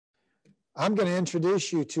I'm going to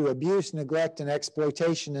introduce you to abuse, neglect, and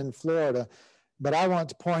exploitation in Florida, but I want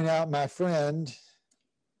to point out my friend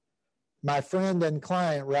and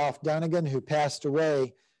client, Ralph Dunnigan, who passed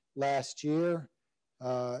away last year.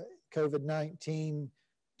 COVID-19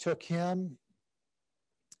 took him,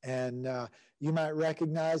 and you might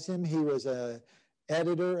recognize him. He was an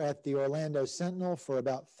editor at the Orlando Sentinel for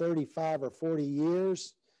about 35 or 40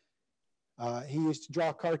 years. He used to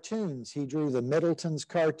draw cartoons. He drew the Middleton's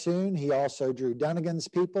cartoon. He also drew Dunnigan's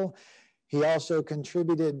People. He also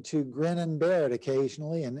contributed to Grin and Bear It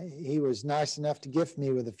occasionally, and he was nice enough to gift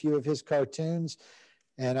me with a few of his cartoons,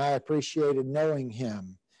 and I appreciated knowing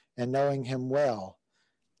him and knowing him well.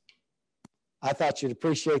 I thought you'd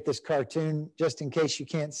appreciate this cartoon just in case you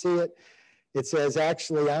can't see it. It says,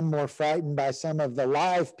 actually, I'm more frightened by some of the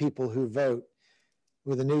live people who vote,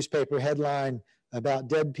 with a newspaper headline about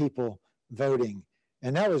dead people voting.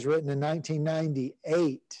 And that was written in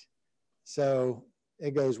 1998. So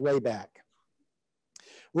it goes way back.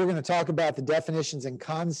 We're going to talk about the definitions and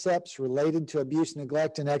concepts related to abuse,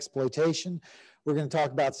 neglect, and exploitation. We're going to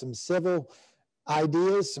talk about some civil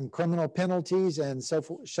ideas, some criminal penalties, and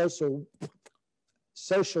social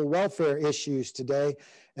welfare issues today.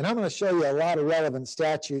 And I'm going to show you a lot of relevant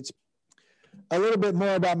statutes. A little bit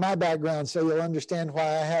more about my background so you'll understand why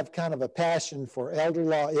I have kind of a passion for elder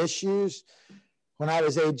law issues. When I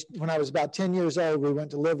was about 10 years old, we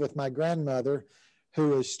went to live with my grandmother, who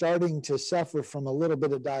was starting to suffer from a little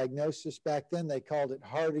bit of diagnosis. Back then, they called it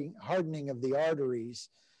hardening of the arteries.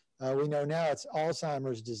 We know now it's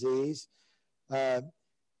Alzheimer's disease. It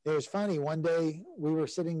was funny, one day we were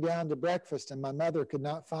sitting down to breakfast and my mother could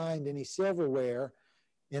not find any silverware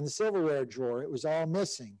in the silverware drawer. It was all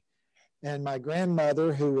missing. And my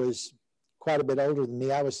grandmother, who was quite a bit older than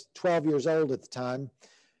me, I was 12 years old at the time,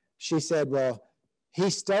 she said, well, he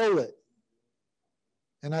stole it.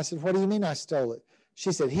 And I said, what do you mean I stole it?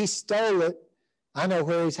 She said, he stole it. I know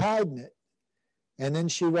where he's hiding it. And then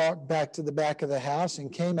she walked back to the back of the house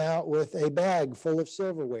and came out with a bag full of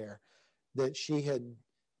silverware that she had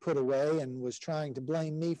put away and was trying to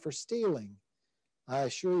blame me for stealing. I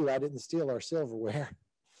assure you I didn't steal our silverware.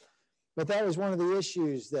 But that was one of the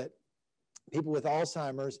issues that people with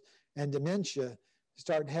Alzheimer's and dementia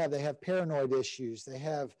start to have. They have paranoid issues. They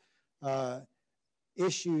have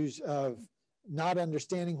issues of not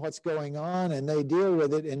understanding what's going on, and they deal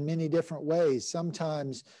with it in many different ways.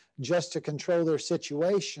 Sometimes just to control their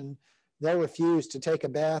situation, they'll refuse to take a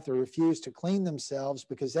bath or refuse to clean themselves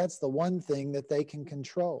because that's the one thing that they can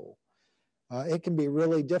control. It can be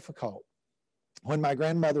really difficult. When my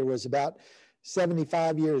grandmother was about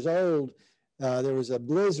 75 years old, there was a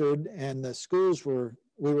blizzard and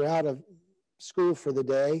we were out of school for the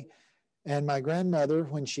day. And my grandmother,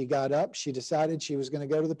 when she got up, she decided she was going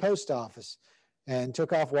to go to the post office and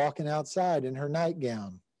took off walking outside in her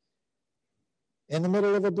nightgown in the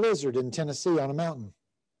middle of a blizzard in Tennessee on a mountain.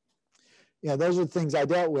 You know, those are the things I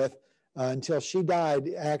dealt with until she died.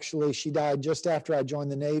 Actually, she died just after I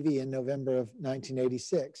joined the Navy in November of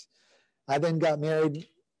 1986. I then got married,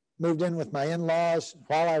 moved in with my in-laws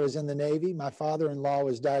while I was in the Navy. My father-in-law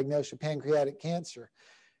was diagnosed with pancreatic cancer,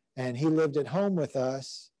 and he lived at home with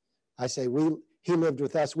us. I say he lived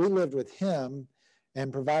with us. We lived with him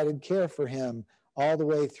and provided care for him all the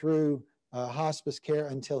way through hospice care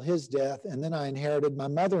until his death. And then I inherited my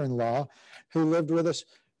mother-in-law, who lived with us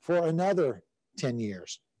for another 10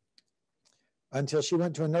 years until she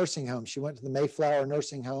went to a nursing home. She went to the Mayflower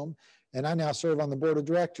Nursing Home, and I now serve on the board of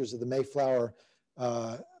directors of the Mayflower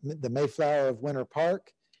of Winter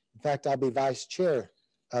Park. In fact, I'll be vice chair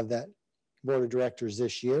of that board of directors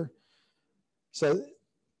this year. So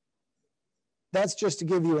that's just to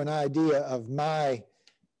give you an idea of my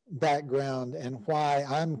background and why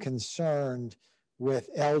I'm concerned with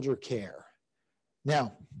elder care.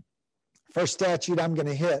 Now, first statute I'm going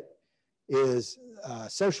to hit is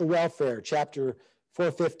social welfare, chapter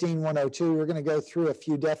 415-102. We're going to go through a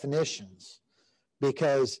few definitions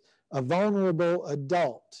because a vulnerable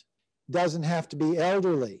adult doesn't have to be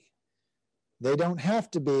elderly. They don't have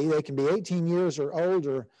to be. They can be 18 years or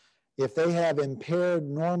older if they have impaired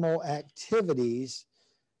normal activities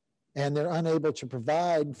and they're unable to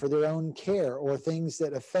provide for their own care or things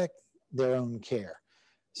that affect their own care.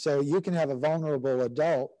 So you can have a vulnerable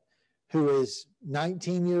adult who is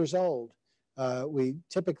 19 years old. We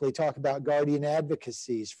typically talk about guardian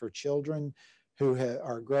advocacies for children who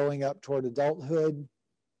are growing up toward adulthood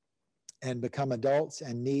and become adults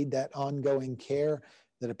and need that ongoing care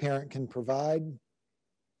that a parent can provide.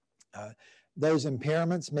 Those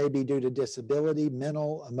impairments may be due to disability,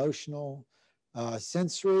 mental, emotional,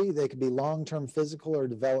 sensory. They could be long-term physical or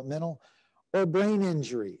developmental, or brain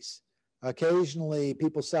injuries. Occasionally,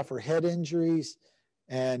 people suffer head injuries,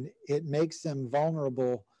 and it makes them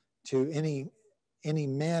vulnerable to any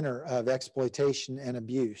manner of exploitation and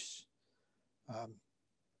abuse.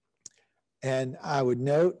 And I would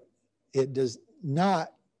note, it does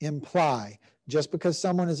not imply, just because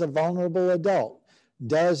someone is a vulnerable adult,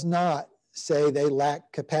 does not say they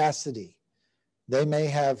lack capacity. They may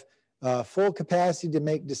have full capacity to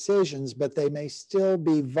make decisions, but they may still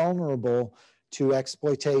be vulnerable to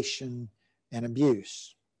exploitation and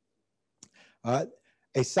abuse. A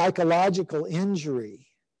psychological injury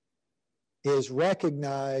is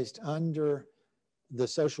recognized under the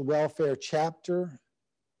social welfare chapter.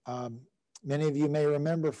 Many of you may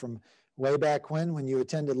remember from way back when you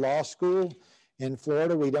attended law school in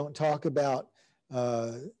Florida, we don't talk about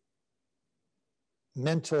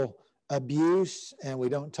mental abuse, and we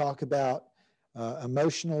don't talk about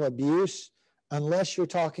emotional abuse unless you're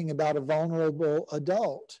talking about a vulnerable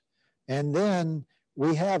adult. And then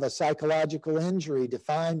we have a psychological injury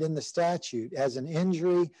defined in the statute as an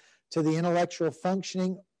injury to the intellectual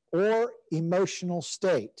functioning or emotional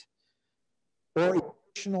state.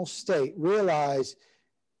 Realize,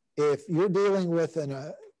 if you're dealing with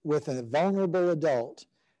a vulnerable adult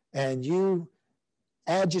and you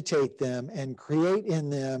agitate them and create in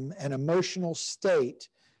them an emotional state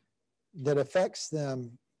that affects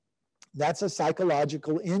them, that's a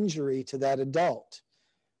psychological injury to that adult.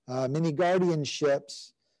 Many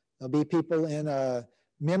guardianships, there'll be people in a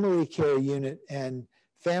memory care unit and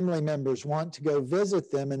family members want to go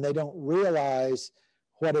visit them, and they don't realize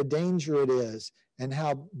what a danger it is and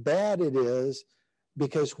how bad it is,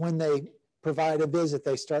 because when they provide a visit,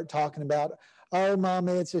 they start talking about, oh,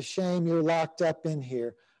 Mama, it's a shame you're locked up in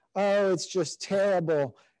here. Oh, it's just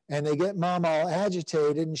terrible. And they get Mom all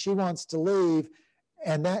agitated and she wants to leave.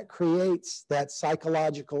 And that creates that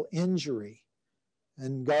psychological injury.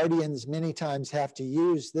 And guardians many times have to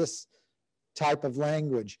use this type of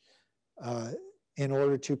language in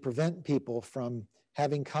order to prevent people from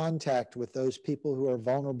having contact with those people who are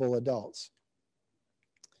vulnerable adults.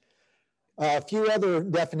 A few other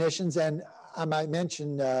definitions, and I might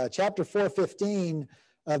mention Chapter 415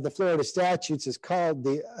 of the Florida statutes is called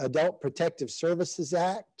the Adult Protective Services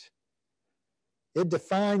Act. It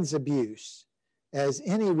defines abuse as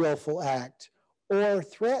any willful act or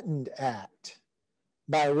threatened act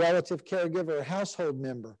by a relative, caregiver, or household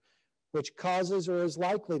member which causes or is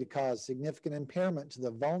likely to cause significant impairment to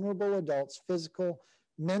the vulnerable adult's physical,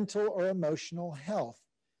 mental, or emotional health.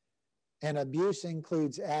 And abuse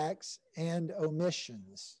includes acts and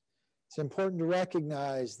omissions. It's important to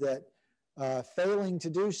recognize that failing to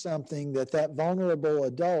do something that vulnerable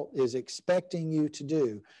adult is expecting you to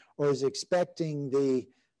do, or is expecting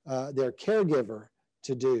their caregiver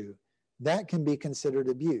to do, that can be considered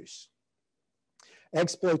abuse.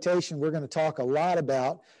 Exploitation, we're going to talk a lot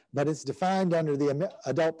about, but it's defined under the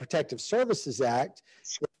Adult Protective Services Act.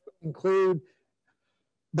 It include,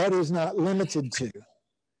 but is not limited to.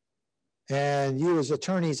 And you as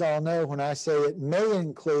attorneys all know when I say it may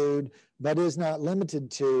include, but is not limited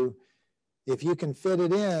to, if you can fit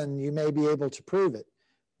it in, you may be able to prove it.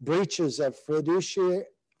 Breaches of fiduciary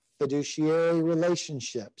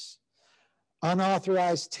relationships,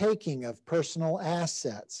 unauthorized taking of personal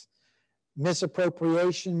assets,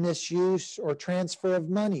 misappropriation, misuse, or transfer of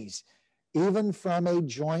monies, even from a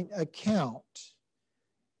joint account,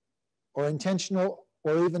 or intentional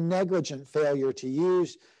or even negligent failure to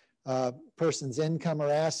use a person's income or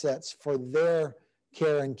assets for their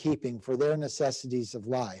care and keeping, for their necessities of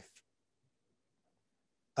life.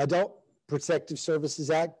 Adult Protective Services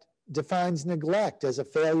Act defines neglect as a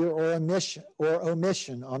failure or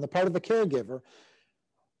omission on the part of a caregiver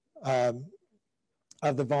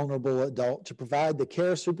of the vulnerable adult to provide the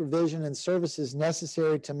care, supervision, and services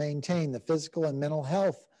necessary to maintain the physical and mental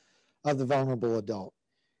health of the vulnerable adult,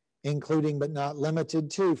 including but not limited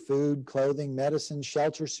to food, clothing, medicine,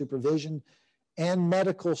 shelter, supervision, and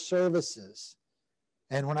medical services.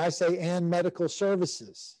 And when I say and medical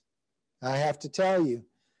services, I have to tell you,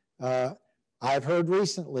 I've heard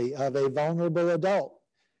recently of a vulnerable adult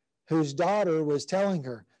whose daughter was telling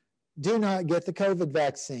her, do not get the COVID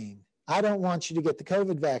vaccine. I don't want you to get the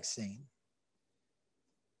COVID vaccine.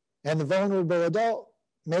 And the vulnerable adult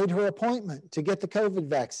made her appointment to get the COVID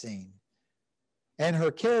vaccine. And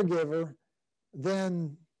her caregiver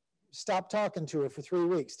then stopped talking to her for 3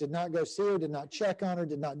 weeks, did not go see her, did not check on her,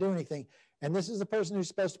 did not do anything. And this is the person who's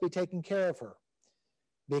supposed to be taking care of her.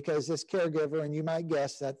 Because this caregiver, and you might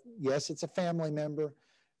guess that, yes, it's a family member.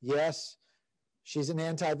 Yes, she's an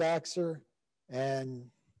anti-vaxxer. And,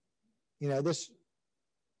 you know, this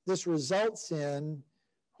results in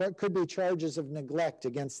What could be charges of neglect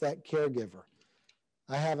against that caregiver?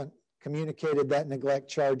 I haven't communicated that neglect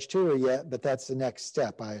charge to her yet, but that's the next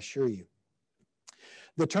step, I assure you.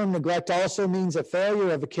 The term neglect also means a failure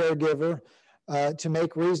of a caregiver to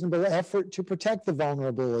make reasonable effort to protect the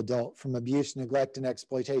vulnerable adult from abuse, neglect, and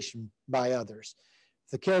exploitation by others. If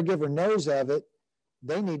the caregiver knows of it,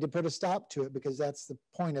 they need to put a stop to it, because that's the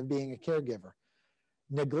point of being a caregiver.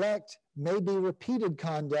 Neglect may be repeated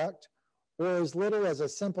conduct or as little as a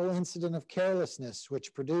simple incident of carelessness,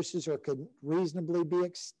 which produces or could reasonably be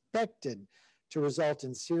expected to result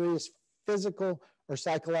in serious physical or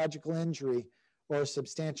psychological injury or a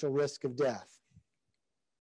substantial risk of death.